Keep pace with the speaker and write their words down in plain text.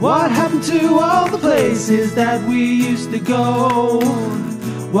What happened to all the places that we used to go?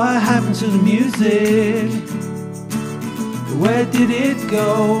 What happened to the music? Where did it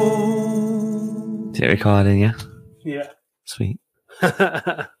go? Is it recording, yeah? Yeah. Sweet.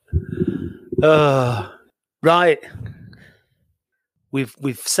 Right.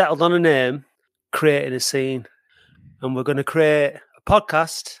 We've settled on a name, creating a scene, and we're going to create a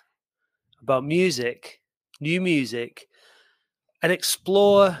podcast about music, new music, and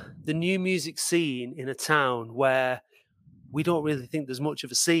explore the new music scene in a town where we don't really think there's much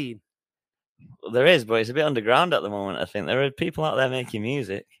of a scene. Well, there is, but it's a bit underground at the moment. I think there are people out there making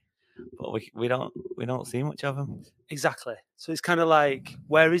music, but we don't see much of them. Exactly. So it's kind of like,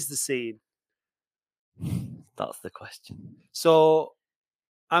 where is the scene? That's the question. So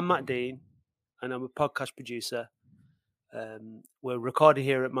I'm Matt Dean, and I'm a podcast producer. We're recording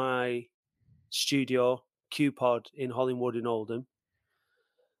here at my studio, Q-Pod in Hollingwood in Oldham.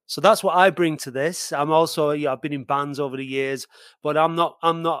 So that's what I bring to this. I'm also, I've been in bands over the years, but I'm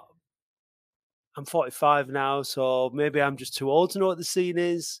 45 now, so maybe I'm just too old to know what the scene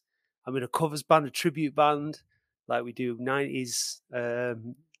is. I'm in a covers band, a tribute band, like we do 90s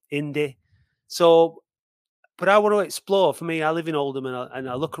indie. So, but I want to explore. For me, I live in Oldham, and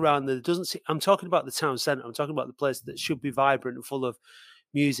I look around. I'm talking about the town centre. I'm talking about the place that should be vibrant and full of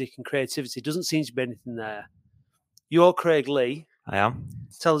music and creativity. It doesn't seem to be anything there. You're Craig Lee. I am.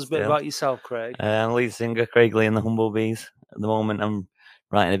 Tell us a bit about yourself, Craig. I'm lead singer Craig Lee and the Humblebees. At the moment, I'm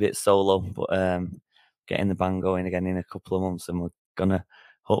writing a bit solo, but getting the band going again in a couple of months, and we're gonna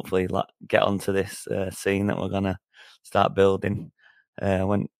hopefully get onto this scene that we're gonna start building.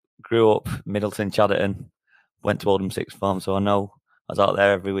 Grew up Middleton, Chadderton, went to Oldham sixth form, so I know I was out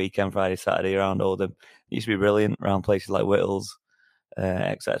there every weekend, Friday, Saturday around Oldham. It used to be brilliant around places like Whittles,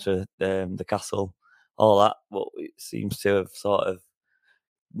 etc., the castle, all that. But it seems to have sort of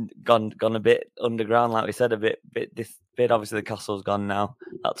gone a bit underground, like we said, a bit. Obviously, the castle's gone now.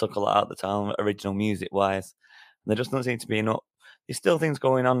 That took a lot out of the town, original music wise. There just doesn't seem to be enough. There's still things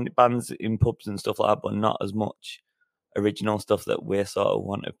going on, bands in pubs and stuff like that, but not as much original stuff that we sort of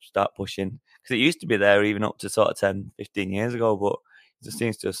want to start pushing. Because it used to be there even up to sort of 10, 15 years ago, but it just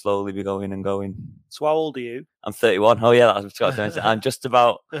seems to slowly be going and going. So how old are you? I'm 31. Oh yeah, that's what I was going to say. I'm just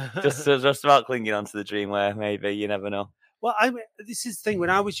about clinging onto the dream where maybe you never know. Well, this is the thing. When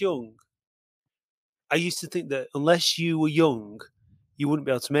I was young, I used to think that unless you were young, you wouldn't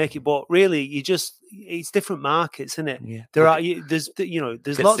be able to make it. But really, it's different markets, isn't it? Yeah. There's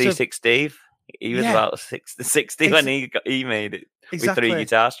lots of Steve. He was about 60 when he made it with 3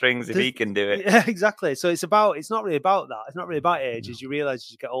 guitar strings. If he can do it, yeah, exactly. So it's not really about that. It's not really about age. As you realise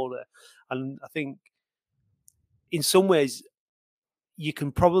as you get older, and I think in some ways you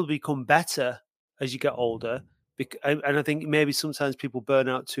can probably become better as you get older. And I think maybe sometimes people burn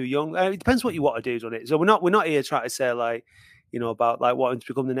out too young. It depends what you want to do, doesn't it? So we're not here trying to say like, about like wanting to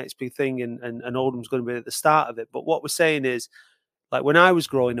become the next big thing, and Oldham's going to be at the start of it. But what we're saying is, like when I was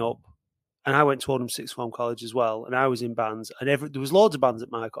growing up, and I went to Oldham Sixth Form College as well, and I was in bands, and there was loads of bands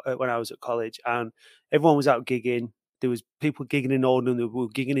when I was at college, and everyone was out gigging. There was people gigging in Oldham, they were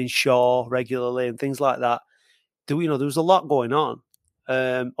gigging in Shaw regularly, and things like that. There was a lot going on.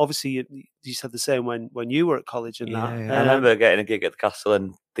 Obviously, you said the same when you were at college and that. I remember getting a gig at the castle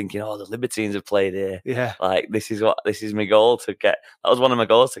and thinking, "Oh, the Libertines have played here. Yeah, like this is my goal to get." That was one of my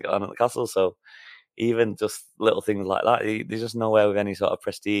goals to get on at the castle. So even just little things like that, there's just nowhere with any sort of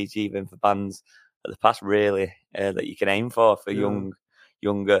prestige, even for bands at the past, really, that you can aim for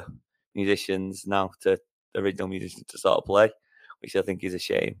younger musicians now to original musicians to sort of play, which I think is a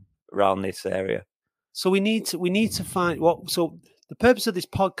shame around this area. So we need to find what. So the purpose of this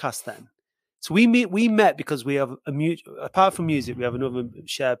podcast then. So we met because we have apart from music, we have another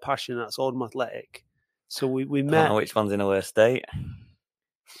shared passion, that's Oldham Athletic. So we met. I don't know which one's in a worse state.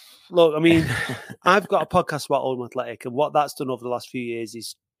 Look, I mean, I've got a podcast about Oldham Athletic, and what that's done over the last few years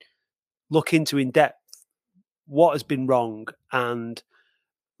is look into in depth what has been wrong and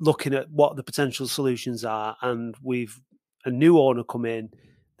looking at what the potential solutions are. And we've a new owner come in.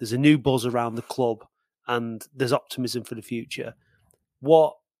 There's a new buzz around the club, and there's optimism for the future.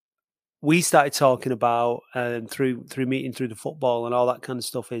 What we started talking about through meeting through the football and all that kind of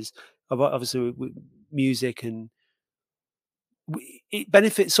stuff is about obviously music, and it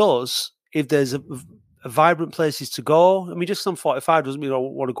benefits us if there's a vibrant places to go. I mean, just on 45 doesn't mean I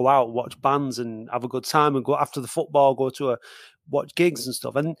want to go out and watch bands and have a good time and go after the football, go to watch gigs and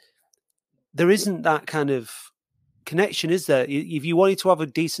stuff. And there isn't that kind of connection, is there? If you wanted to have a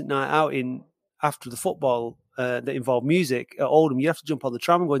decent night out in after the football that involved music at Oldham, you have to jump on the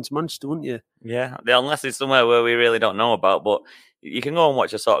tram and go into Manchester, wouldn't you? Yeah, unless it's somewhere where we really don't know about. But you can go and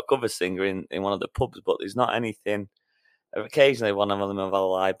watch a sort of cover singer in one of the pubs, but there's not anything. Occasionally, one of them have a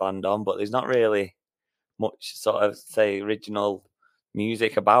live band on, but there's not really much sort of say original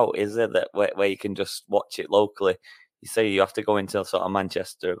music about, is there? That where you can just watch it locally. You say you have to go into sort of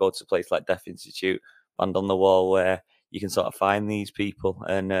Manchester, or go to a place like Deaf Institute, Band on the Wall, where you can sort of find these people,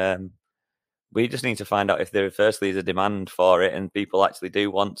 and we just need to find out if there firstly is a demand for it, and people actually do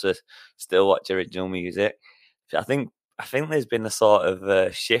want to still watch original music. I think there's been a sort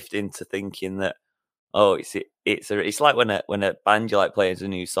of shift into thinking that, oh, it's like when a band you like plays a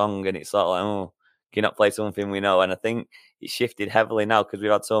new song, and it's sort of like, oh, can you not play something we know? And I think it's shifted heavily now because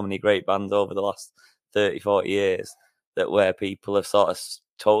we've had so many great bands over the last 30, 40 years that where people have sort of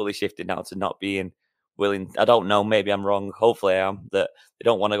totally shifted now to not being willing. I don't know, maybe I'm wrong. Hopefully I am, that they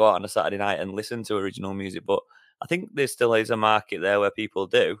don't want to go out on a Saturday night and listen to original music. But I think there still is a market there where people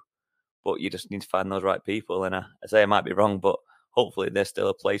do, but you just need to find those right people. And I say I might be wrong, but hopefully there's still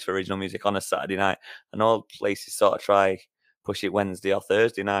a place for original music on a Saturday night. And all places sort of try push it Wednesday or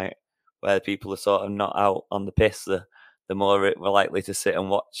Thursday night, where people are sort of not out on the piss. The more we're likely to sit and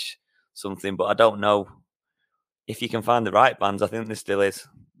watch something. But I don't know if you can find the right bands. I think there still is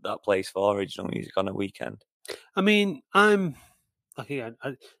that place for original music on a weekend. I mean, I'm like, again,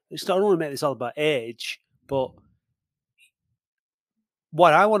 I don't want to make this all about age, but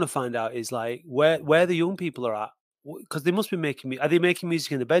what I want to find out is like where the young people are at, because they must be making. Are they making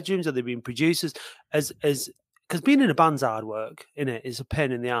music in the bedrooms? Are they being producers? As because being in a band's hard work, in it is a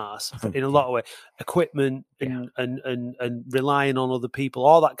pain in the ass in a lot of ways. Equipment and relying on other people,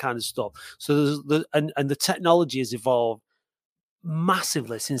 all that kind of stuff. So and the technology has evolved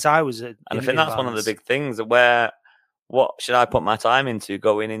massively since I was and I think that's one of the big things where what should I put my time into,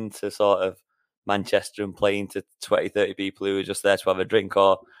 going into sort of Manchester and playing to 20, 30 people who are just there to have a drink,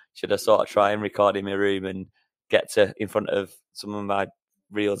 or should I sort of try and record in my room and get to in front of some of my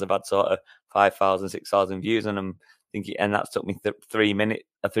reels have had sort of 5,000, 6,000 views, and I'm thinking, and that's took me a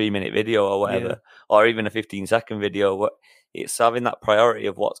 3-minute video or whatever, or even a 15-second video. It's having that priority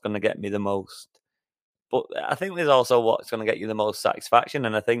of what's going to get me the most. But I think there's also what's going to get you the most satisfaction,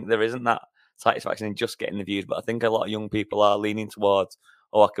 and I think there isn't that satisfaction in just getting the views. But I think a lot of young people are leaning towards,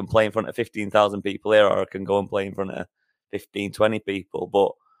 oh, I can play in front of 15,000 people here, or I can go and play in front of 15, 20 people.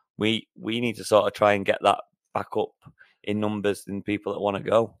 But we need to sort of try and get that back up in numbers in people that want to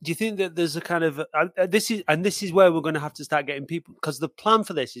go. Do you think that there's a kind of this is where we're going to have to start getting people, because the plan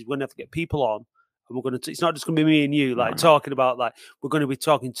for this is we're going to have to get people on, and we're going to. It's not just going to be me and you talking about, like, we're going to be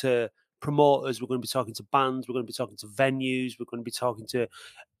talking to promoters, we're going to be talking to bands, we're going to be talking to venues, we're going to be talking to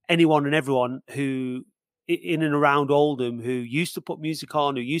anyone and everyone who in and around Oldham who used to put music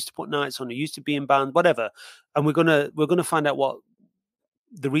on, who used to put nights on, who used to be in bands, whatever, and we're gonna find out what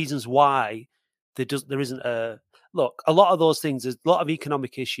the reasons why there isn't a look. A lot of those things, there's a lot of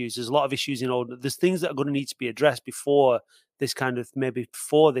economic issues, there's a lot of issues in Oldham, there's things that are going to need to be addressed before this kind of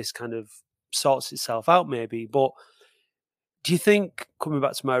sorts itself out, maybe. But do you think, coming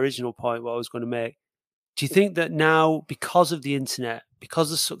back to my original point, what I was going to make, do you think that now, because of the internet, because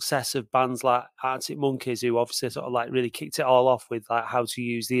of the success of bands like Arctic Monkeys, who obviously sort of like really kicked it all off with like how to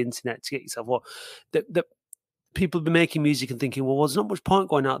use the internet to get yourself up, that people have been making music and thinking, well, there's not much point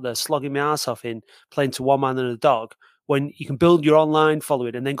going out there slogging my ass off in playing to one man and a dog when you can build your online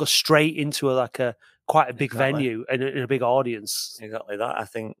following and then go straight into quite a big venue and a big audience. Exactly that. I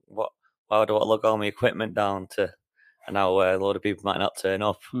think why would I lug all my equipment down to an hour where a load of people might not turn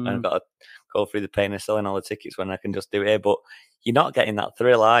up, and I've got to go through the pain of selling all the tickets when I can just do it here. But you're not getting that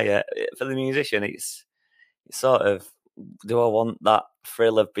thrill, are you? For the musician, it's sort of, do I want that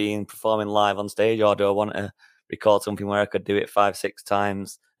thrill of performing live on stage, or do I want to record something where I could do it 5, 6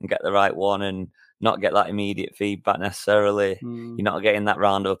 times and get the right one and not get that immediate feedback necessarily? You're not getting that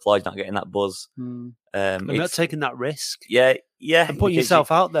round of applause, not getting that buzz. I'm not taking that risk. Yeah. And putting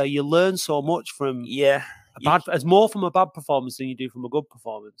yourself out there, you learn so much from it's more from a bad performance than you do from a good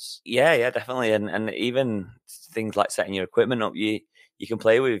performance. Yeah, definitely. And even things like setting your equipment up, you can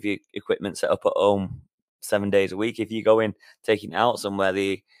play with your equipment set up at home 7 days a week. If you go in, taking it out somewhere,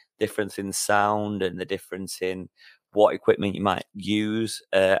 the difference in sound and the difference in what equipment you might use,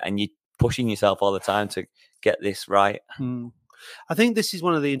 and you're pushing yourself all the time to get this right. I think this is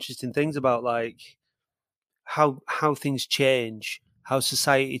one of the interesting things about like how things change, how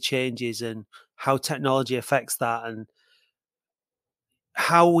society changes, and how technology affects that, and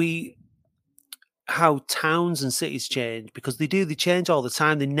how towns and cities change, because they change all the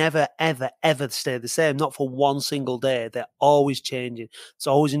time. They never ever stay the same, not for one single day. They're always changing. There's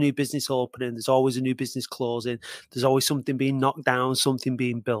always a new business opening, there's always a new business closing, there's always something being knocked down, something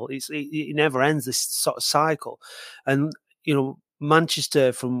being built. It never ends, this sort of cycle. And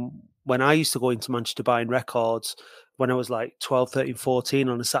Manchester, from when I used to go into Manchester buying records when I was like 12, 13, 14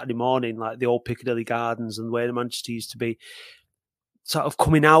 on a Saturday morning, like the old Piccadilly Gardens and where Manchester used to be, sort of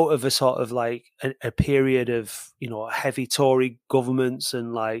coming out of a sort of like a period of, you know, heavy Tory governments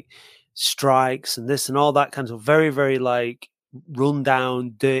and like strikes and this and all that kind of very, very like run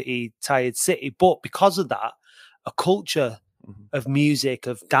down, dirty, tired city. But because of that, a culture of music,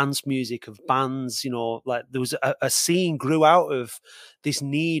 of dance music, of bands, you know, like there was a scene grew out of this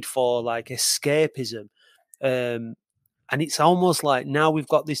need for like escapism. Um, and it's almost like now we've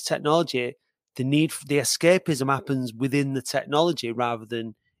got this technology, the need for the escapism happens within the technology rather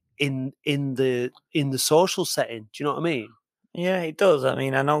than in the social setting. Do you know what I mean? Yeah, it does. I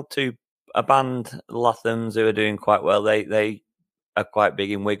mean, I know a band, Lathams, who are doing quite well. They are quite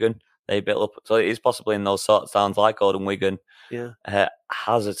big in Wigan. They built up, so it is possibly in those sort of towns like Oldham, Wigan, Yeah.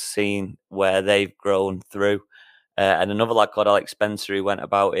 has a scene where they've grown through. And another lad called Alex Spencer who went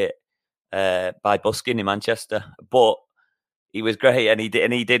about it by busking in Manchester, but he was great, and he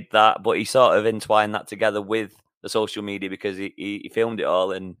did that, but he sort of entwined that together with the social media because he filmed it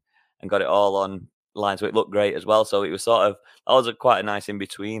all and got it all online, so it looked great as well. So it was sort of that was quite a nice in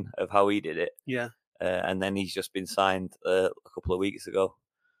between of how he did it, Yeah. and then he's just been signed a couple of weeks ago,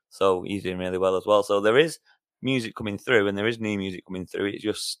 so he's doing really well as well. So there is music coming through, and there is new music coming through.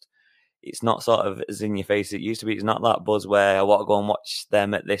 It's not sort of as in your face as it used to be. It's not that buzz where I want to go and watch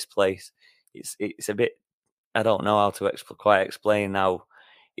them at this place. It's a bit. I don't know how to quite explain how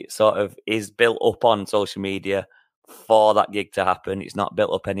it sort of is built up on social media for that gig to happen. It's not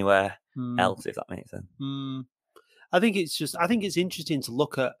built up anywhere else, if that makes sense. I think it's interesting to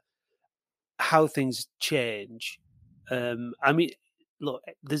look at how things change. I mean, look,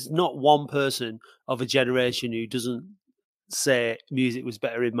 there's not one person of a generation who doesn't say music was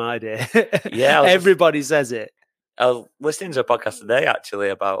better in my day. Yeah, Everybody says it. I was listening to a podcast today actually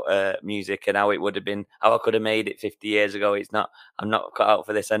about music and how it would have been, how I could have made it 50 years ago. I'm not cut out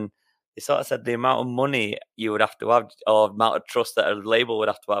for this. And they sort of said the amount of money you would have to have, or amount of trust that a label would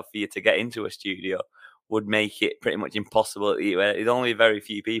have to have for you to get into a studio would make it pretty much impossible. There's only very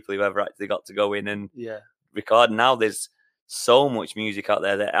few people who ever actually got to go in and record. Now there's so much music out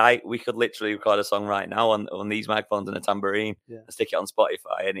there that we could literally record a song right now on these microphones and a tambourine and stick it on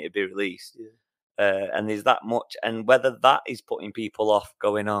Spotify and it'd be released. And there's that much, and whether that is putting people off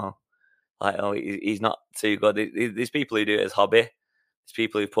going on, like, oh, he's not too good. There's people who do it as hobby. There's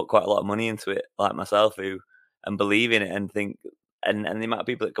people who put quite a lot of money into it, like myself, who and believe in it and think, and the amount of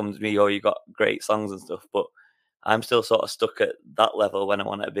people that come to me, oh, you got great songs and stuff, but I'm still sort of stuck at that level when I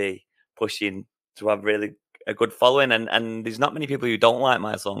want to be pushing to have really a good following, and there's not many people who don't like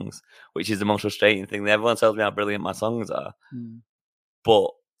my songs, which is the most frustrating thing. Everyone tells me how brilliant my songs are,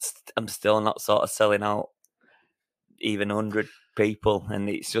 but I'm still not sort of selling out even 100 people, and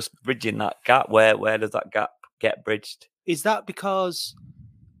it's just bridging that gap. Where does that gap get bridged? Is that because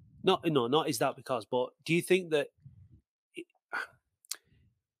not is that because, but do you think that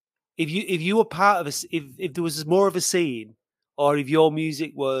if you were part of if there was more of a scene, or if your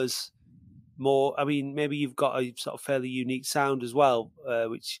music was more, I mean, maybe you've got a sort of fairly unique sound as well,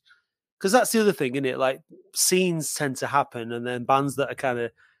 which, because that's the other thing, isn't it? Like scenes tend to happen, and then bands that are kind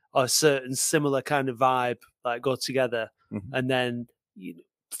of a certain similar kind of vibe like go together, and then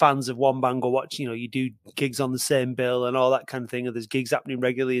fans of one band go watch. You know, you do gigs on the same bill and all that kind of thing, and there's gigs happening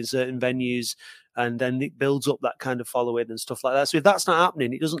regularly in certain venues, and then it builds up that kind of following and stuff like that. So if that's not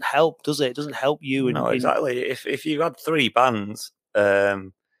happening, it doesn't help, does it? It doesn't help you. No, exactly. If you had three bands,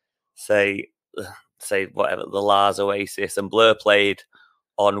 say whatever, the Lars, Oasis, and Blur played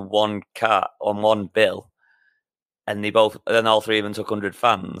on one bill, and then all three of them took 100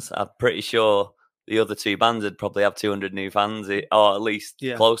 fans, I'm pretty sure the other two bands would probably have 200 new fans, or at least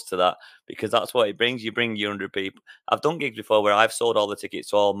close to that, because that's what it brings. You bring your 100 people. I've done gigs before where I've sold all the tickets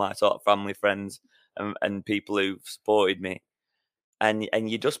to all my sort of family, friends, and people who've supported me. And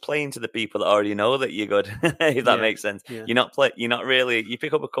you're just playing to the people that already know that you're good, if that makes sense. You're not really. You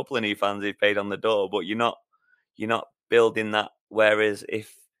pick up a couple of new fans who've paid on the door, but you're not building that. Whereas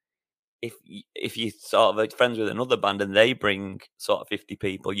if you sort of are friends with another band and they bring sort of 50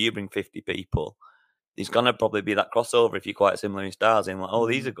 people, you bring 50 people, there's gonna probably be that crossover if you're quite similar in styles. In like, oh,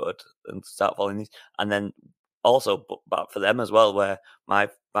 these are good, and start following these, and then also but for them as well, where my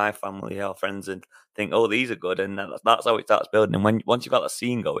family or friends and think, oh, these are good, and that's how it starts building. And once you've got that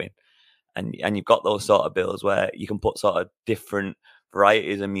scene going, and you've got those sort of bills where you can put sort of different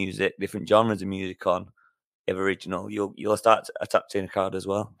varieties of music, different genres of music on, if original, you'll start attracting a crowd as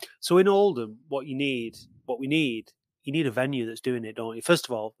well. So in Oldham, what we need, you need a venue that's doing it, don't you? First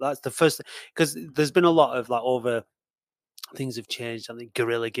of all, that's the first, because there's been a lot of like over things have changed. I think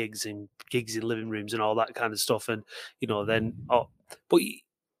guerrilla gigs in living rooms and all that kind of stuff. And then but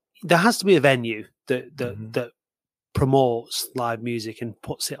there has to be a venue that promotes live music and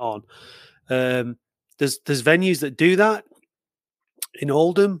puts it on. There's venues that do that in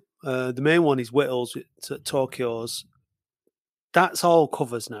Oldham. The main one is Whittles at Tokyo's. That's all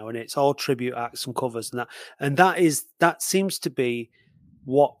covers now, and it's all tribute acts and covers, and that seems to be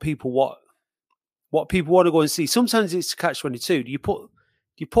what people want to go and see. Sometimes it's catch-22. You put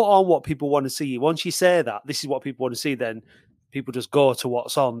on what people want to see. Once you say that this is what people want to see, then people just go to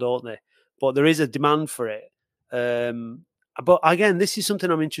what's on, don't they? But there is a demand for it. But again, this is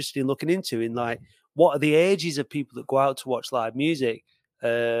something I'm interested in looking into. In like, what are the ages of people that go out to watch live music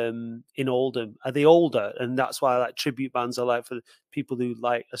in Oldham? Are they older? And that's why like tribute bands are like for people who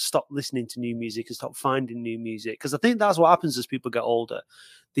like stop listening to new music and stop finding new music. Because I think that's what happens as people get older.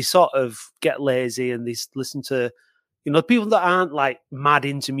 They sort of get lazy and they listen to, people that aren't like mad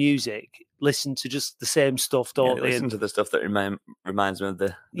into music listen to just the same stuff, don't they they? listen to the stuff that reminds them of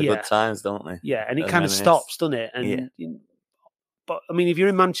the good times, don't they? Yeah, and it kind of stops, doesn't it? And but I mean, if you're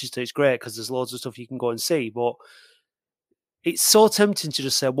in Manchester, it's great because there's loads of stuff you can go and see. But it's so tempting to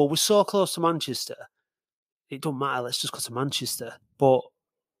just say, well, we're so close to Manchester, it don't matter, let's just go to Manchester. But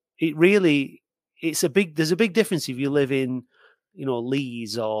there's a big difference if you live in,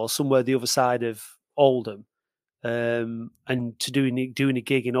 Leeds or somewhere the other side of Oldham, and to doing a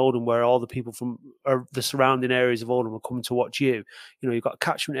gig in Oldham where all the people from the surrounding areas of Oldham are coming to watch you. You've got a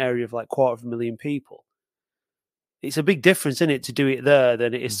catchment area of like 250,000 people. It's a big difference, isn't it, to do it there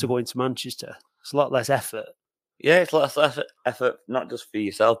than it is to go into Manchester. It's a lot less effort. Yeah, it's less effort, not just for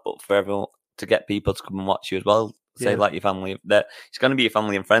yourself, but for everyone, to get people to come and watch you as well. Say like your family, it's going to be your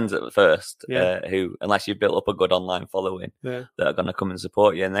family and friends at first, who, unless you've built up a good online following, that are going to come and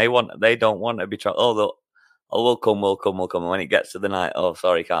support you, and they don't want to be we'll come. And when it gets to the night, oh,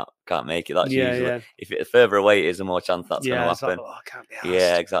 sorry, can't make it. That's usually if it's further away, it is a more chance that's going to happen. Like, I can't be asked.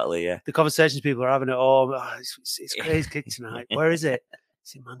 Yeah, exactly. Yeah, the conversations people are having at home. It's crazy gig tonight. Where is it?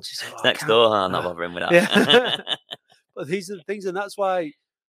 It's in Manchester. It's next door. I'm not bothering with that. But these are the things, and that's why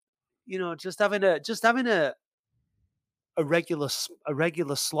just having a regular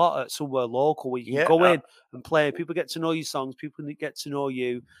slot at somewhere local where you can go in and play. People get to know your songs. People get to know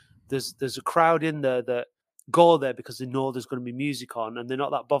you. There's a crowd in there that go there because they know there's going to be music on, and they're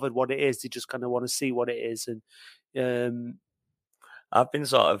not that bothered what it is. They just kind of want to see what it is. And I've been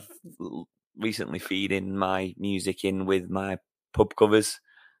sort of recently feeding my music in with my pub covers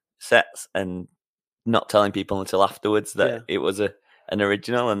sets and not telling people until afterwards that it was an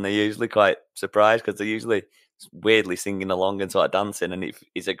original, and they're usually quite surprised because they're usually weirdly singing along and sort of dancing, and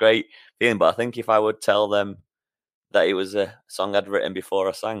it's a great feeling. But I think if I would tell them that it was a song I'd written before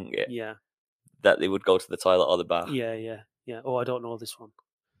I sang it, that they would go to the toilet or the bar. Yeah. Oh, I don't know this one.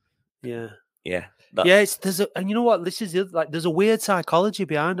 Yeah. And you know what? This is there's a weird psychology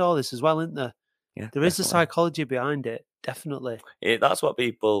behind all this as well, isn't there? Yeah, there is a psychology behind it, definitely. That's what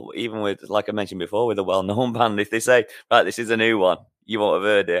people, even with, like I mentioned before, with a well-known band, if they say, right, this is a new one, you won't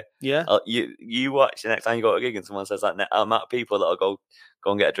have heard it. Yeah. You watch the next time you go to a gig and someone says that, amount of people that'll go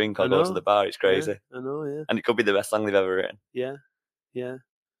and get a drink or go to the bar, it's crazy. Yeah, I know, yeah. And it could be the best song they've ever written. Yeah.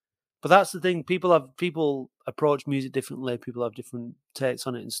 But that's the thing. People approach music differently. People have different takes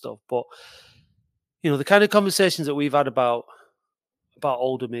on it and stuff. But the kind of conversations that we've had about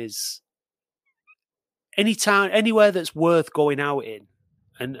Oldham is any town, anywhere that's worth going out in,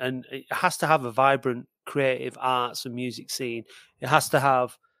 and it has to have a vibrant creative arts and music scene. It has to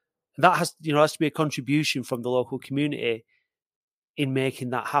have has to be a contribution from the local community in making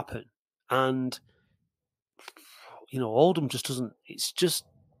that happen. And Oldham just doesn't. It's just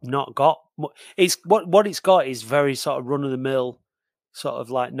not got. It's what it's got is very sort of run of the mill, sort of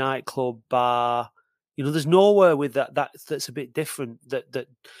like nightclub, bar. There's nowhere with that's a bit different. That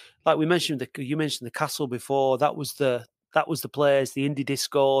like you mentioned the Castle before. That was the place, the indie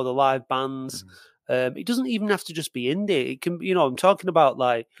disco, the live bands. It doesn't even have to just be indie. It can, I'm talking about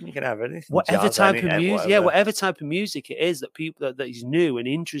like you can have anything, whatever type of music. Yeah, whatever type of music it is that people that is new and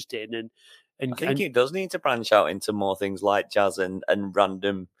interesting and. I think it does need to branch out into more things like jazz and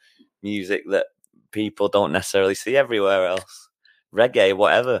random music that people don't necessarily see everywhere else. Reggae,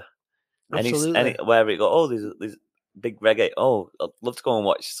 whatever. Absolutely. Wherever you go, oh, there's big reggae. Oh, I'd love to go and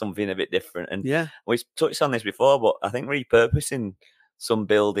watch something a bit different. And we've touched on this before, but I think repurposing some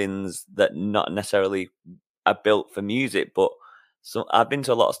buildings that not necessarily are built for music, but I've been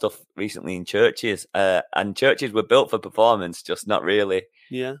to a lot of stuff recently in churches, and churches were built for performance, just not really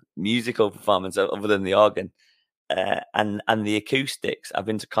musical performance other than the organ, and the acoustics. I've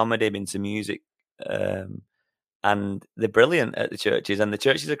been to comedy, been to music and they're brilliant at the churches, and the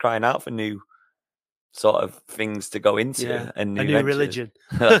churches are crying out for new sort of things to go into and a new new ventures. religion.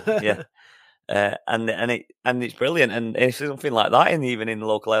 Yeah. And it's brilliant, and if there's something like that even in the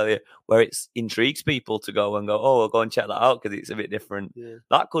local area where it intrigues people to go and go, oh, we'll go and check that out because it's a bit different,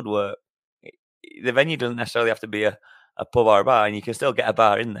 that could work. The venue doesn't necessarily have to be a pub or a bar, and you can still get a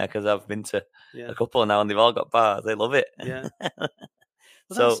bar in there because I've been to a couple now and they've all got bars. They love it. Yeah. Well,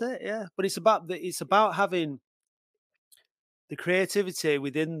 so that's it. Yeah, but it's about having the creativity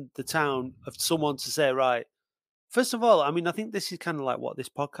within the town of someone to say, right, first of all, I mean, I think this is kind of like what this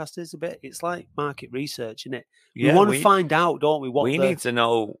podcast is a bit. It's like market research, isn't it? We want to find out, don't we? We need to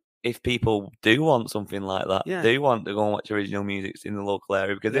know if people do want something like that, do want to go and watch original music in the local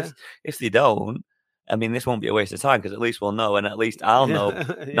area, because if they don't, I mean, this won't be a waste of time because at least we'll know, and at least I'll know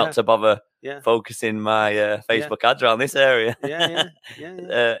not to bother focusing my Facebook ads around this area.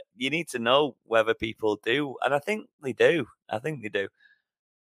 You need to know whether people do, and I think they do. I think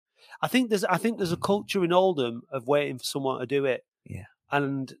there's a culture in Oldham of waiting for someone to do it. Yeah,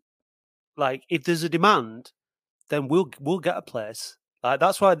 and like if there's a demand, then we'll get a place. Like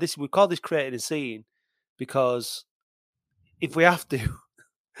that's why we call this creating a scene, because if we have to,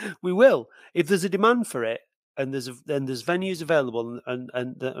 we will. If there's a demand for it, and there's venues available,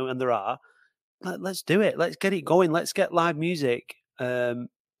 and there are, let's do it. Let's get it going. Let's get live music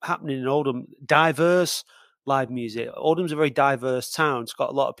happening in Oldham. Diverse live music. Oldham's a very diverse town. It's got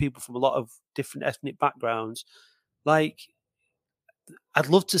a lot of people from a lot of different ethnic backgrounds. Like, I'd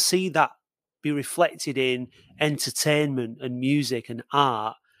love to see that be reflected in entertainment and music and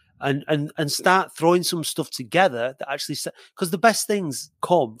art, and start throwing some stuff together that actually, because the best things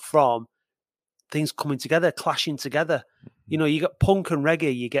come from things coming together, clashing together. You know, you get punk and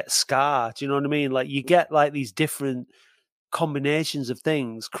reggae, you get ska. Do you know what I mean? Like you get like these different combinations of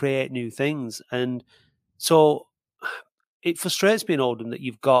things create new things, and so it frustrates me in Oldham that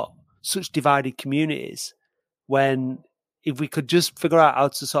you've got such divided communities, when if we could just figure out how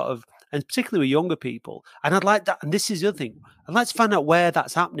to sort of, and particularly with younger people, and I'd like that, and this is the other thing, I'd like to find out where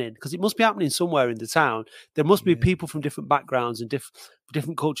that's happening, because it must be happening somewhere in the town. There must be people from different backgrounds and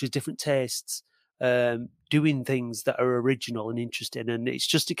different cultures, different tastes, doing things that are original and interesting, and it's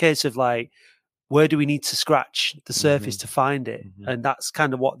just a case of like, where do we need to scratch the surface to find it? And that's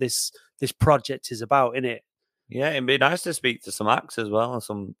kind of what this project is about, isn't it? Yeah, it'd be nice to speak to some acts as well,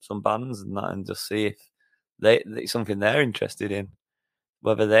 and some bands and that, and just see if it's something they're interested in.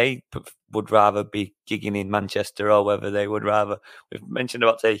 Whether they would rather be gigging in Manchester, or whether they would rather. We've mentioned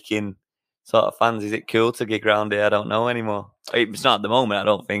about taking sort of fans. Is it cool to gig around here? I don't know anymore. It's not at the moment. I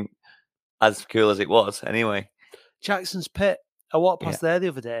don't think as cool as it was anyway. Jackson's Pit. I walked past there the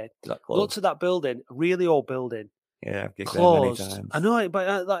other day. Looked at that building, a really old building. Yeah, I've gigged closed. There many times. I know,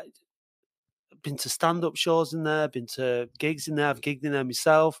 but like, been to stand-up shows in there, been to gigs in there. I've gigged in there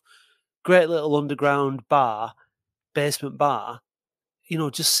myself. Great little underground bar, basement bar. You know,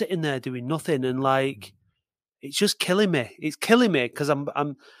 just sitting there doing nothing, and like, it's just killing me. It's killing me because I'm,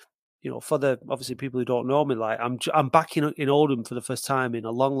 you know, for the obviously people who don't know me, like I'm back in Oldham for the first time in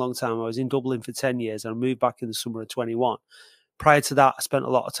a long, long time. I was in Dublin for 10 years, and I moved back in the summer of 21. Prior to that, I spent a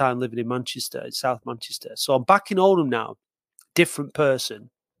lot of time living in Manchester, in South Manchester. So I'm back in Oldham now, different person.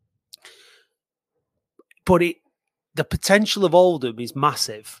 But the potential of Oldham is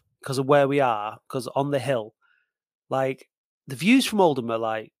massive because of where we are, because on the hill, like the views from Oldham are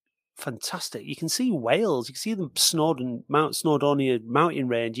like fantastic. You can see Wales, you can see the Mount Snowdonia mountain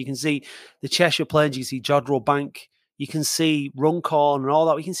range, you can see the Cheshire Plains, you can see Jodrell Bank, you can see Runcorn and all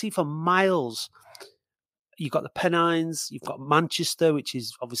that. We can see for miles. You've got the Pennines, you've got Manchester, which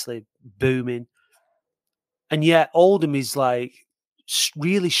is obviously booming, and yet Oldham is like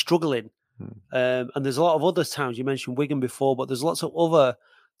really struggling. And there's a lot of other towns. You mentioned Wigan before, but there's lots of other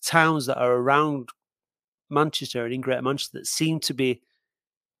towns that are around Manchester and in Greater Manchester that seem to be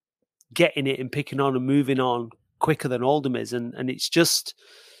getting it and picking on and moving on quicker than Oldham is, and it's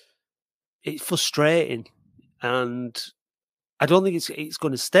frustrating, and I don't think it's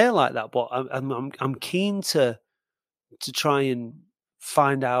going to stay like that. But I'm keen to try and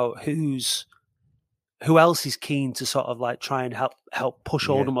find out who else is keen to sort of like try and help push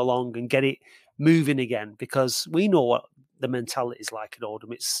Oldham along and get it moving again, because we know what the mentality is like at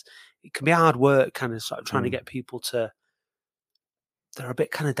Oldham. It can be hard work, kind of sort of trying to get people to. They're a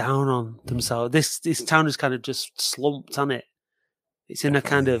bit kind of down on themselves. This town is kind of just slumped, hasn't it? It's in a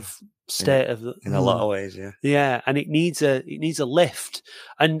kind of state of in a lot of ways, yeah, and it needs a lift.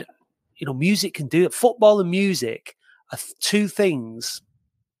 And you know, music can do it. Football and music are two things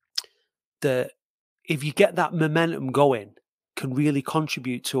that, if you get that momentum going, can really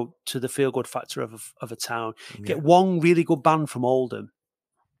contribute to the feel good factor of a town. Yeah. Get one really good band from Oldham.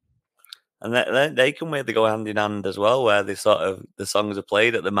 And they can really go hand in hand as well, where the songs are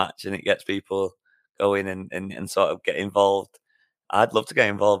played at the match and it gets people going and sort of get involved. I'd love to get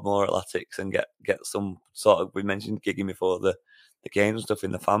involved more at Latics and get some sort of, we mentioned gigging before the games and stuff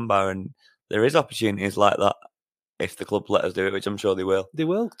in the fan bar, and there is opportunities like that if the club let us do it, which I'm sure they will. They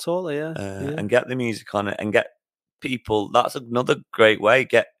will, totally, yeah. And get the music on it and get people. That's another great way.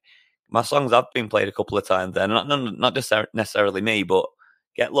 Get my songs have been played a couple of times there, not just necessarily me, but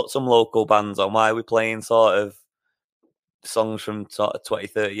get some local bands on. Why are we playing sort of songs from sort of 20,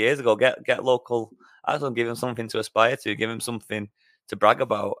 30 years ago? Get local acts on, give them something to aspire to, give them something to brag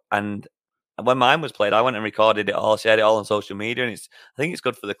about. And when mine was played, I went and recorded it all, shared it all on social media, and I think it's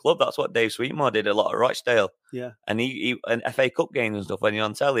good for the club. That's what Dave Sweetmore did a lot at Rochdale. Yeah. And he and FA Cup games and stuff, when you're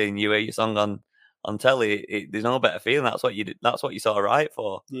on telly and you hear your song on telly, there's no better feeling. That's what you sort of write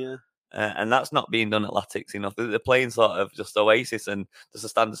for. Yeah. And that's not being done at Latics enough. They're playing sort of just Oasis and just the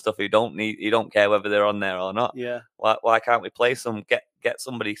standard stuff. You don't care whether they're on there or not. Yeah. Why can't we play some? Get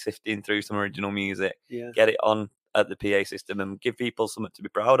somebody sifting through some original music. Yeah. Get it on at the PA system and give people something to be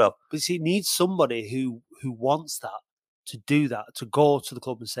proud of. But see, it needs somebody who wants that, to do that, to go to the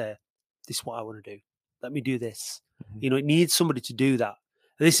club and say, "This is what I want to do. Let me do this." Mm-hmm. It needs somebody to do that.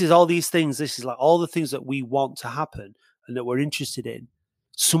 This is all these things. This is like all the things that we want to happen and that we're interested in.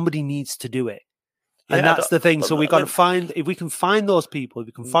 Somebody needs to do it. And that's the thing. So we got to find, if we can find those people, if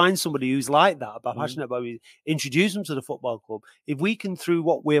we can find somebody who's like that, passionate about it, introduce them to the football club. If we can, through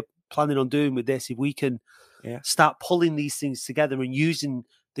what we're planning on doing with this, if we can start pulling these things together and using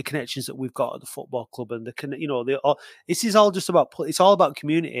the connections that we've got at the football club and this is all just about, it's all about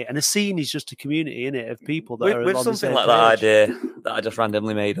community, and a scene is just a community in it of people that are with on something the same like page. that idea that I just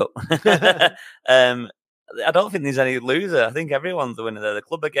randomly made up. I don't think there's any loser. I think everyone's the winner there. The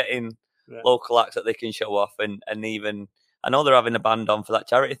club are getting local acts that they can show off, and even I know they're having a band on for that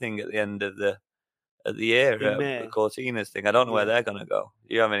charity thing at the end of the year, the Cortinas thing. I don't know where they're going to go.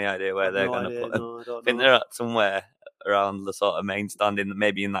 Do you have any idea where they're going to put them? No, I don't think know. they're at somewhere around the sort of main stand,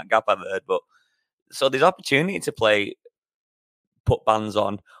 maybe in that gap I've heard. But so there's opportunity to put bands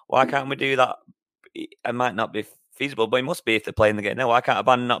on. Why can't we do that? It might not be feasible, but it must be if they're playing the game. No, why can't a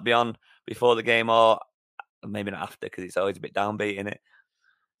band not be on before the game, or maybe not after, because it's always a bit downbeat, isn't it?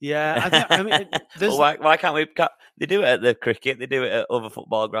 Yeah, I mean, well, why can't we? They do it at the cricket. They do it at other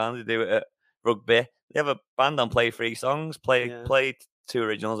football grounds. They do it at rugby. They have a band on, play 3 songs, play 2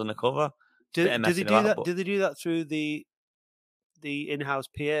 originals and a cover. Do they do that? Do they do that through the in-house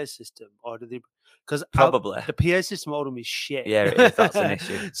PA system, or do they? Because probably the PA system at is shit. Yeah, it is. That's an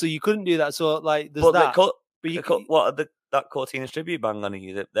issue. So you couldn't do that. So like, there's that. What are that Cortinas tribute band going to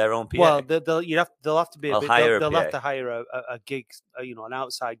use? Their own PA? Well, they'll have to be. They'll have to hire a gig, an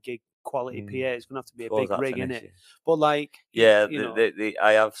outside gig quality PA. It's going to have to be a big rig, isn't it? But like,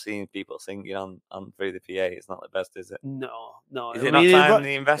 I have seen people singing on through the PA. It's not the best, is it? No. Is it not time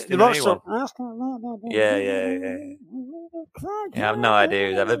they invest in anyone? Yeah. I have no idea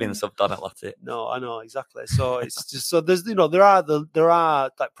who's ever been subbed on at Latte. No, I know exactly. So it's just there's there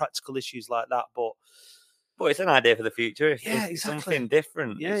are like practical issues like that, but it's an idea for the future. It's something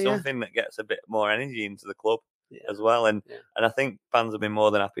different. It's something that gets a bit more energy into the club as well. And I think fans have been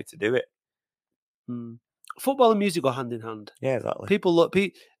more than happy to do it. Football and music go hand in hand. Yeah, exactly. People look.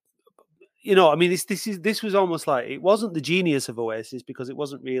 I mean, this was almost like, it wasn't the genius of Oasis because it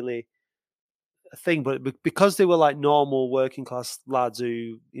wasn't really a thing, but because they were like normal working class lads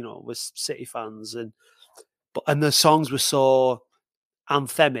who were City fans, and the songs were so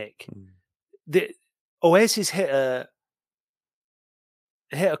anthemic. The Oasis hit a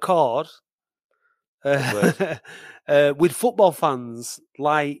chord with football fans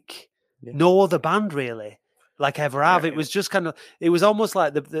like no other band really, like ever have. It was just kind of, it was almost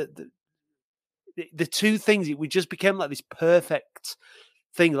like the two things. We just became like this perfect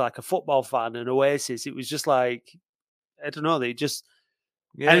thing, like a football fan and Oasis. It was just like, I don't know. They just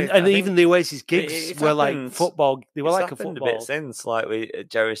and even the Oasis gigs were like football. They were like a football. A bit since, like with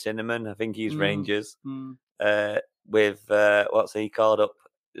Jerry Cinnamon, I think he's Rangers. With what's he called up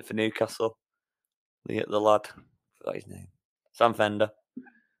for Newcastle? The lad, I forgot his name. Sam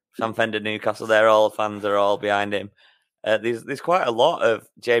Fender, Newcastle. They're all fans. They're all behind him. There's quite a lot of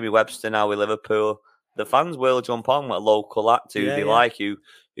Jamie Webster now with Liverpool. The fans will jump on with a local act who they like, who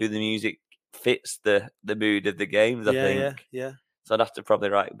the music fits the mood of the games. I think. Yeah. So I'd have to probably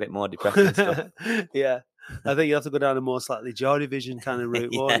write a bit more depressing stuff. Yeah, I think you have to go down a more slightly Joy Division kind of route,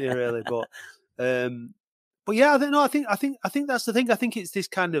 won't you? Really, but yeah, I think that's the thing. I think it's this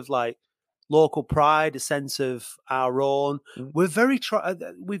kind of like, local pride, a sense of our own. We're very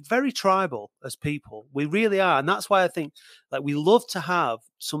tribal as people. We really are, and that's why I think like we love to have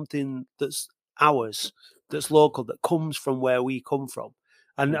something that's ours, that's local, that comes from where we come from.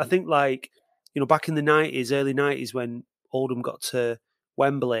 And I think like back in the early 90s, when Oldham got to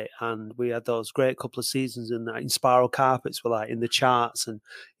Wembley, and we had those great couple of seasons, and in Spiral Carpets were like in the charts, and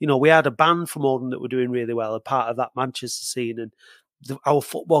we had a band from Oldham that were doing really well, a part of that Manchester scene, and our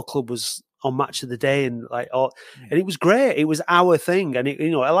football club was on Match of the Day, and and it was great. It was our thing, and it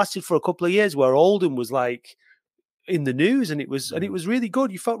lasted for a couple of years where Oldham was like in the news, and it was really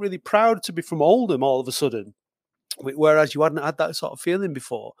good. You felt really proud to be from Oldham all of a sudden, whereas you hadn't had that sort of feeling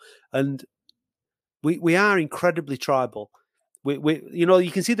before, and we are incredibly tribal. We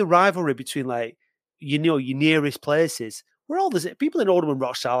you can see the rivalry between like your nearest places. We're all people in Oldham and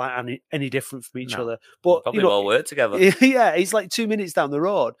Rochdale aren't any different from each other, but probably all work together. Yeah, it's like 2 minutes down the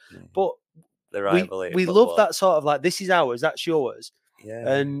road, but the rivalry. We love that sort of like, this is ours, that's yours. Yeah,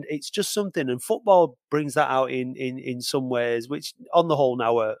 and it's just something. And football brings that out in some ways, which on the whole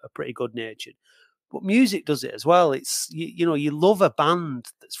now are pretty good natured. But music does it as well. It's you love a band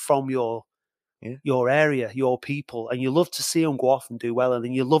that's from your area, your people, and you love to see them go off and do well, and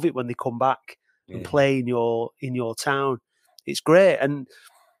then you love it when they come back and play in your town. It's great. And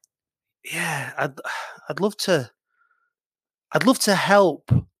yeah, I'd love to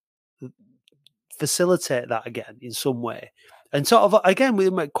help facilitate that again in some way. And sort of again, we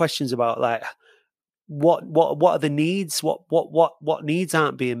make questions about like what are the needs, what needs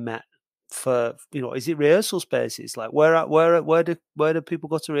aren't being met for, is it rehearsal spaces? Like where do people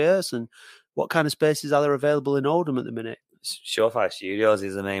go to rehearse, and what kind of spaces are there available in Oldham at the minute? Surefire Studios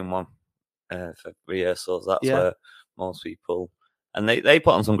is the main one for rehearsals. That's where most people, and they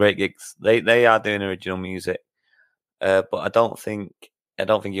put on some great gigs. They are doing original music, but I don't think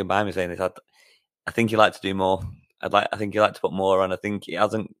you'll mind me saying this. I think you like to do more. I think you like to put more on. I think it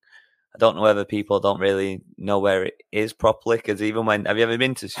hasn't. I don't know whether people don't really know where it is properly, because even when, have you ever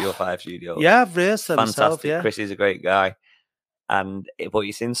been to Surefire Studios? Yeah, I've rehearsed them fantastic myself, yeah. Chris is a great guy, but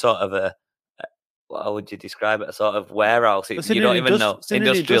it's in sort of a how would you describe it? A sort of warehouse. You don't even know.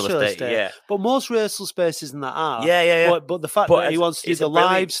 Industrial estate. Yeah. But most rehearsal spaces in that are. Yeah. But the fact that he wants to do the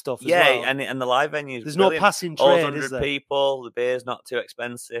live stuff as well. Yeah, and the live venues. There's brilliant. No passing trade, 100 is there? people. The beer's not too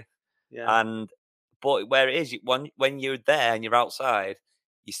expensive. Yeah. But where it is, when you're there and you're outside,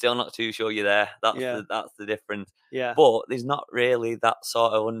 you're still not too sure you're there. That's the difference. Yeah. But there's not really that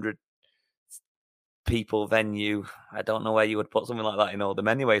sort of 100 people venue. I don't know where you would put something like that in Oldham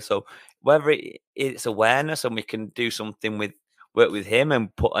anyway. So whether it's awareness, and we can do something work with him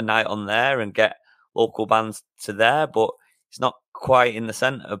and put a night on there and get local bands to there, but it's not quite in the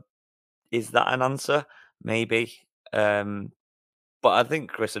centre. Is that an answer? Maybe. But I think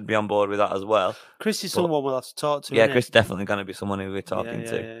Chris would be on board with that as well. Chris is someone we'll have to talk to. Yeah, Chris is definitely going to be someone who we're talking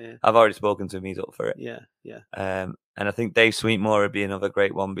to. Yeah. I've already spoken to him. He's up for it. Yeah. And I think Dave Sweetmore would be another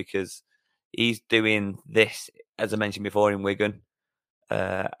great one, because he's doing this, as I mentioned before, in Wigan.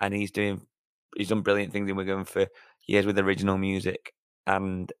 And he's done brilliant things in Wigan for years with original music.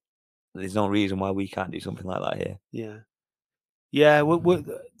 And there's no reason why we can't do something like that here. Yeah.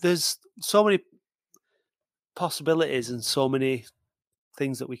 There's so many possibilities and so many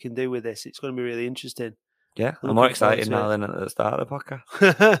things that we can do with this. It's going to be really interesting. Yeah, I'm more excited now than at the start of the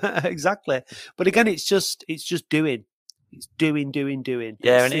podcast. Exactly. But again, it's just doing. It's doing.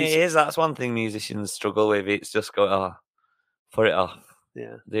 Yeah, and it is. That's one thing musicians struggle with. It's just go, put it off.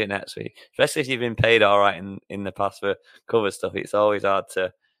 Yeah. Do it next week. Especially if you've been paid all right in the past for cover stuff. It's always hard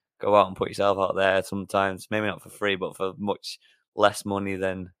to go out and put yourself out there sometimes. Maybe not for free, but for much less money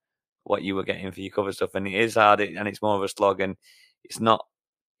than what you were getting for your cover stuff. And it is hard, and it's more of a slog. And it's not,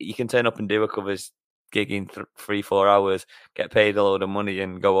 you can turn up and do a covers gig in 3-4 hours, get paid a load of money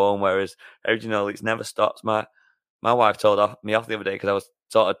and go home. Whereas original, it's never stops. My wife told me off the other day because I was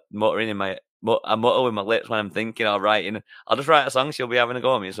sort of muttering I mutter with my lips when I'm thinking or writing. I'll just write a song, she'll be having a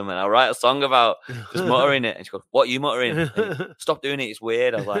go at me or something. I'll write a song about just muttering it. And she goes, "What are you muttering?" Stop doing it, it's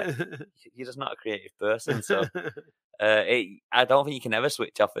weird. I was like, you're just not a creative person. So I don't think you can ever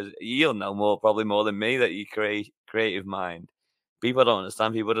switch off. You'll know probably more than me, that you creative mind. People don't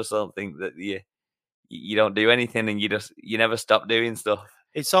understand. People just don't think that you don't do anything, and you never stop doing stuff.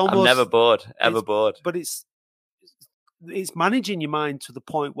 It's almost, I'm never bored, bored. But it's managing your mind to the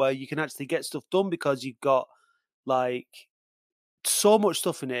point where you can actually get stuff done, because you've got like so much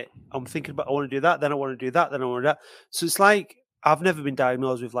stuff in it. I'm thinking about, I want to do that, then I want to do that, then I want to do that. So it's like, I've never been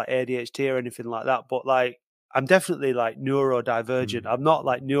diagnosed with like ADHD or anything like that, but like I'm definitely like neurodivergent. I'm not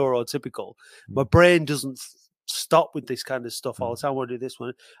like neurotypical. My brain doesn't stop with this kind of stuff all the time. I want to do this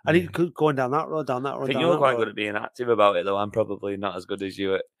one. I need to going down that road, down that road. I think down you're that quite road. good at being active about it, though. I'm probably not as good as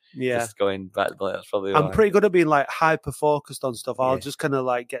you at just going back. But that's probably I'm why. pretty good at being like hyper focused on stuff. I'll Yeah. just kind of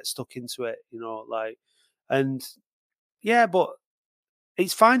like get stuck into it, and yeah, but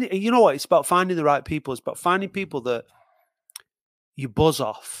it's finding. You know what? It's about finding the right people. It's about finding people that you buzz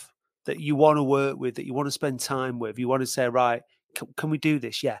off, that you want to work with, that you want to spend time with. You want to say, right, can we do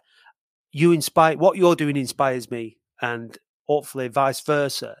this? Yeah. You inspire, what you're doing inspires me, and hopefully vice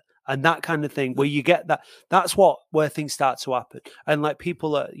versa. And that kind of thing where you get that's where things start to happen. And like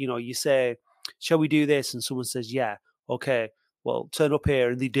people that, you say, shall we do this? And someone says, yeah, okay, well, turn up here,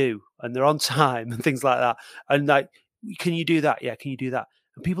 and they do, and they're on time and things like that. And like, can you do that? Yeah, can you do that?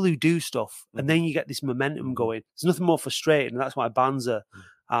 And people who do stuff, and then you get this momentum going. There's nothing more frustrating, and that's why bands are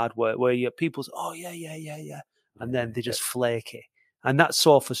hard work, where people say, oh, yeah. And then they just flaky. And that's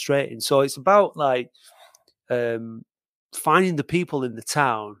so frustrating. So it's about like finding the people in the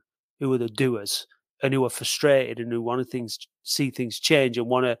town who are the doers and who are frustrated and who want to see things change and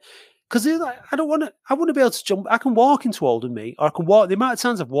want to. Because they're like, I want to be able to jump. I can walk into Oldham, Meet, or I can walk. The amount of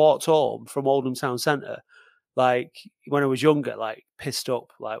times I've walked home from Oldham Town Centre, like when I was younger, like pissed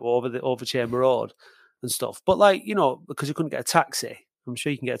up, like over Chamber Road and stuff. But like because you couldn't get a taxi. I'm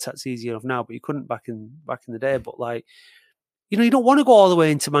sure you can get a taxi easy enough now, but you couldn't back in the day. But like. You don't want to go all the way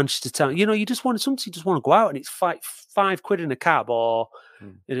into Manchester town. You just want to go out, and it's £5 in a cab or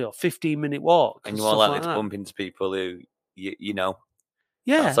 15-minute walk, and you're more likely to bump into people who you know.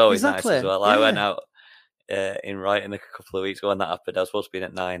 Yeah, that's always exactly. nice as well. I went out in Wrighton a couple of weeks ago, and that happened. I was supposed to be in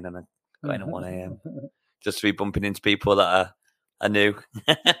at 9, and I got in at 1 a.m. just to be bumping into people that I knew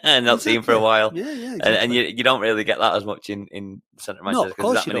and not seen for a while. Yeah, exactly. And you don't really get that as much in central Manchester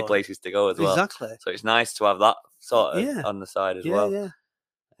because there's that many places to go as well. Exactly. So it's nice to have that sort of on the side as well. Yeah.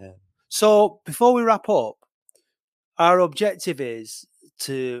 So before we wrap up, our objective is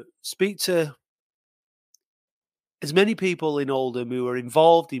to speak to as many people in Oldham who are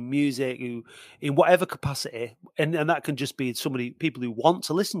involved in music, who in whatever capacity, and that can just be people who want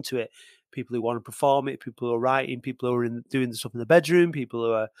to listen to it, people who want to perform it, people who are writing, people who are doing the stuff in the bedroom, people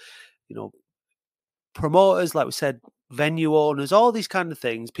who are, promoters, like we said, venue owners, all these kind of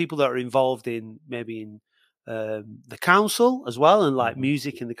things, people that are involved in maybe in the council as well, and like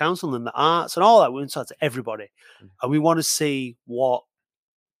music in the council and the arts and all that. We want to talk to everybody, and we want to see why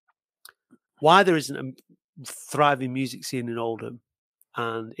there isn't a thriving music scene in Oldham,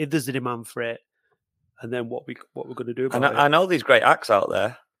 and if there's a demand for it, and then what we're going to do about it. I know these great acts out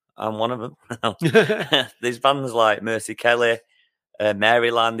there. I'm one of them. There's bands like Mercy Kelly,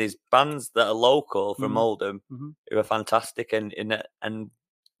 Maryland. These bands that are local from Oldham who are fantastic, and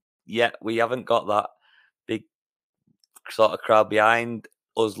yet we haven't got that big sort of crowd behind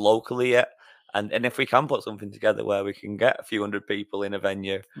us locally yet. And if we can put something together where we can get a few hundred people in a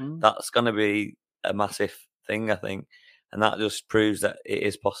venue, that's going to be a massive thing, I think. And that just proves that it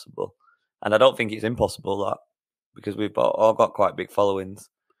is possible. And I don't think it's impossible, that, because we've all got quite big followings.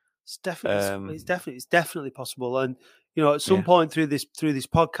 It's definitely possible. And at some point through this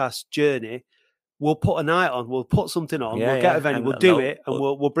podcast journey, we'll put a night on, we'll put something on, we'll get a venue, we'll do it, and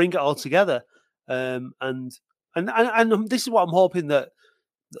we'll bring it all together. And this is what I'm hoping that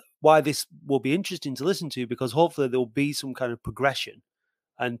why this will be interesting to listen to, because hopefully there will be some kind of progression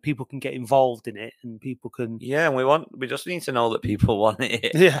and people can get involved in it, and people can. Yeah, and we just need to know that people want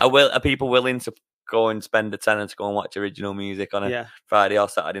it. Yeah. Are people willing to go and spend a tenner to go and watch original music on a Friday or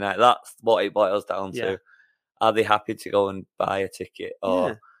Saturday night? That's what it boils down to. Are they happy to go and buy a ticket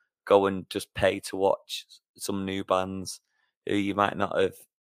or go and just pay to watch some new bands who you might not have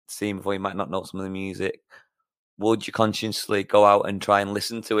seen before, you might not know some of the music? Would you consciously go out and try and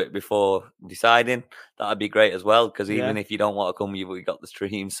listen to it before deciding? That'd be great as well, because even if you don't want to come, you've got the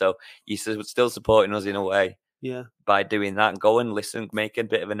stream, so you're still supporting us in a way. Yeah. By doing that, go and listen, make a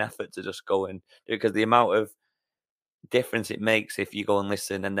bit of an effort to just go and do it, because the amount of difference it makes if you go and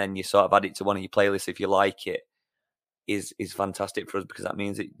listen and then you sort of add it to one of your playlists if you like it is fantastic for us, because that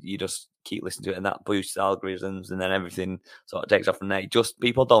means that you just keep listening to it and that boosts algorithms, and then everything sort of takes off from there. Just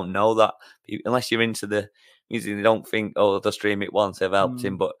people don't know that unless you're into the music, they don't think, oh, they'll stream it once, they've helped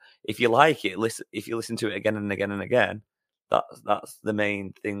him. But if you like it, if you listen to it again and again and again, that's the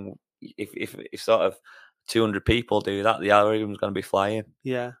main thing. If sort of 200 people do that, the algorithm's going to be flying.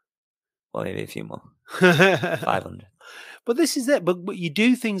 Yeah. Well, maybe a few more. 500. But this is it. But you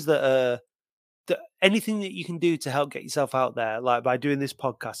do things that anything that you can do to help get yourself out there, like by doing this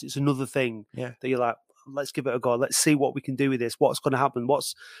podcast, it's another thing that you're like, let's give it a go. Let's see what we can do with this. What's going to happen? What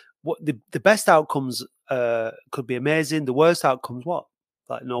the best outcomes could be amazing. The worst outcomes, what?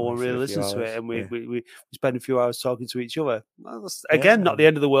 like no one really listens to it, and yeah. we spend a few hours talking to each other. Well, that's, again, not the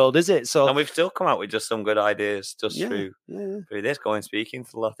end of the world, is it? So, and we've still come out with just some good ideas just yeah, through this, going speaking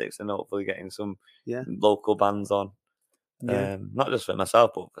to Latics and hopefully getting some yeah, local bands on. yeah. Not just for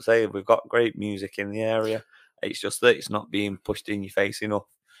myself, but for say we've got great music in the area. It's just that it's not being pushed in your face enough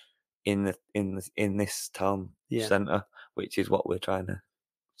in this town centre, which is what we're trying to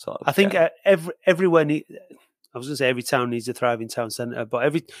sort of. I think everywhere I was going to say every town needs a thriving town centre,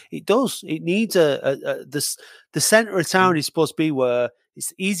 but it does. It needs the centre of town is supposed to be where it's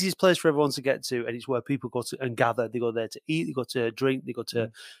the easiest place for everyone to get to, and it's where people go to and gather. They go there to eat, they go to drink, they go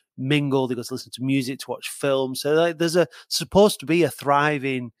to mingle, they go to listen to music, to watch films. So like, there's supposed to be a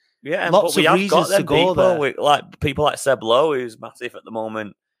thriving. Lots of reasons to go there. Like people like Seb Lowe, who's massive at the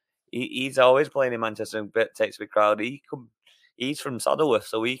moment. He's always playing in Manchester and takes a big crowd. He's from Saddleworth,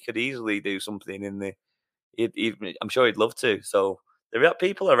 so he could easily do something in the. I'm sure he'd love to. So there are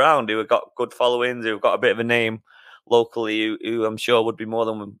people around who have got good followings, who've got a bit of a name locally, who I'm sure would be more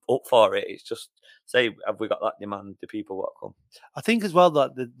than up for it. It's just say, have we got that demand? Do people want to come? I think as well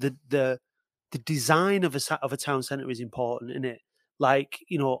that the design of a town centre is important, isn't it? Like,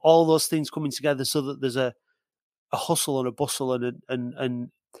 you know, all those things coming together so that there's a hustle and a bustle and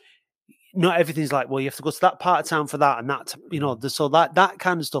not everything's like, well, you have to go to that part of town for that and that, you know, so that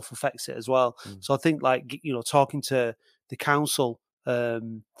kind of stuff affects it as well. So I think, like, you know, talking to the council,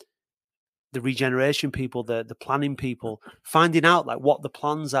 the regeneration people, the planning people, finding out like what the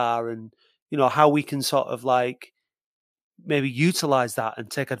plans are and, you know, how we can sort of like maybe utilize that and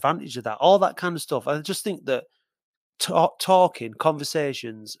take advantage of that, all that kind of stuff. I just think that talking,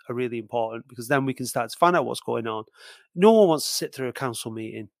 conversations are really important, because then we can start to find out what's going on. No one wants to sit through a council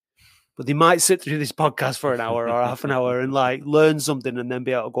meeting, but they might sit through this podcast for an hour or half an hour and like learn something and then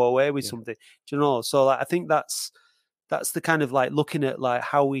be able to go away with something. Do you know? So like, I think that's the kind of like looking at like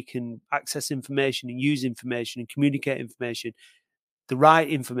how we can access information and use information and communicate information, the right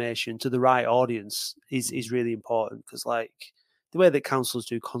information to the right audience is really important, because like the way that councils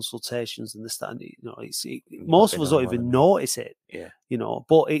do consultations and this, that, and, you know, most of us don't even notice it, you know,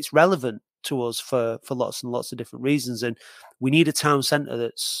 but it's relevant to us for lots and lots of different reasons. And we need a town centre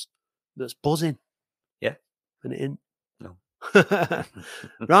that's buzzing. Yeah. And it isn't. No.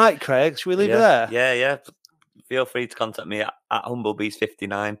 Right, Craig, should we leave it there? Yeah. Feel free to contact me at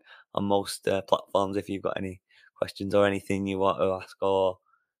Humblebees59 on most platforms if you've got any questions or anything you want to ask, or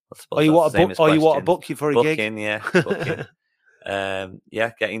you want to book you for a gig. Booking.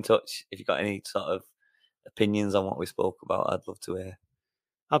 Get in touch if you've got any sort of opinions on what we spoke about. I'd love to hear.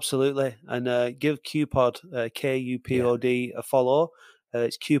 Absolutely. And give QPod, KUPOD, a follow.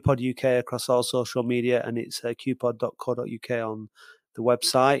 It's QPod UK across all social media, and it's qpod.co.uk on the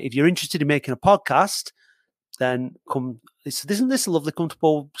website. If you're interested in making a podcast, then come. Isn't this a lovely,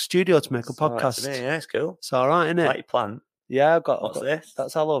 comfortable studio to make a podcast? Right, yeah, it's cool. It's all right, isn't it? Like your plant. Yeah, What's this?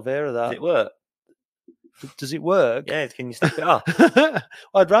 That's aloe vera. That. Does it work? Does it work? Yeah. Can you snip it off? Well,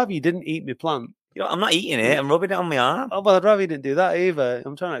 I'd rather you didn't eat my plant. You know, I'm not eating it. I'm rubbing it on my arm. Oh, well, I'd rather you didn't do that either.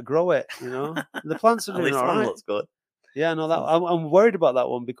 I'm trying to grow it. You know, the plants are doing all right. This one looks good. Yeah, no, I'm worried about that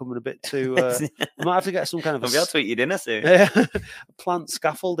one becoming a bit too. I might have to get some kind of. I'll be able to eat your dinner soon. Plant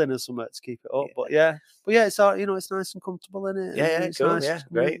scaffolding or something to keep it up. But yeah, it's all, you know, it's nice and comfortable in it. Yeah, it's cool. Nice. Yeah,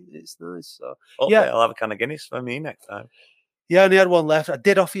 great. It's nice. So hopefully I'll have a can of Guinness for me next time. Yeah, I only had one left. I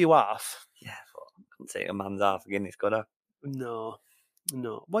did offer you half. Yeah, but I couldn't take a man's half of Guinness, could I? No.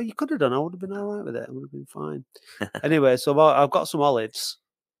 Well, you could have done. I would have been all right with it. I would have been fine. Anyway, so I've got some olives.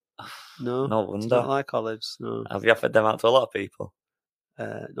 No wonder. It's not like olives. No. Have you offered them out to a lot of people?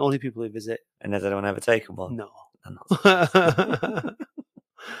 Only people who visit. And has anyone ever taken one? No.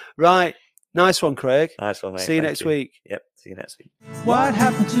 Right. Nice one, Craig. Nice one, mate. See you next week. Yep. See you next week. What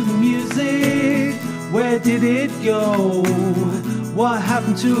happened to the music? Where did it go? What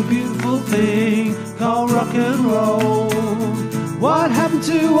happened to a beautiful thing called rock and roll? What happened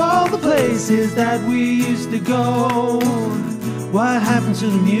to all the places that we used to go? What happened to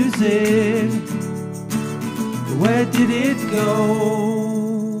the music? Where did it go?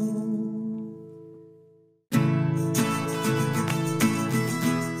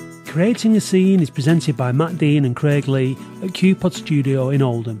 Creating a Scene is presented by Matt Dean and Craig Lee at QPod Studio in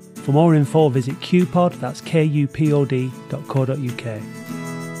Oldham. For more info, visit QPod, that's KUPOD.co.uk.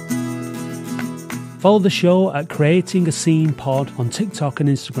 Follow the show at Creating a Scene Pod on TikTok and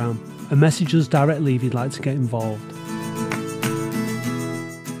Instagram, and message us directly if you'd like to get involved.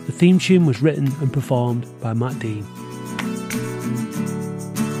 The theme tune was written and performed by Matt Dean.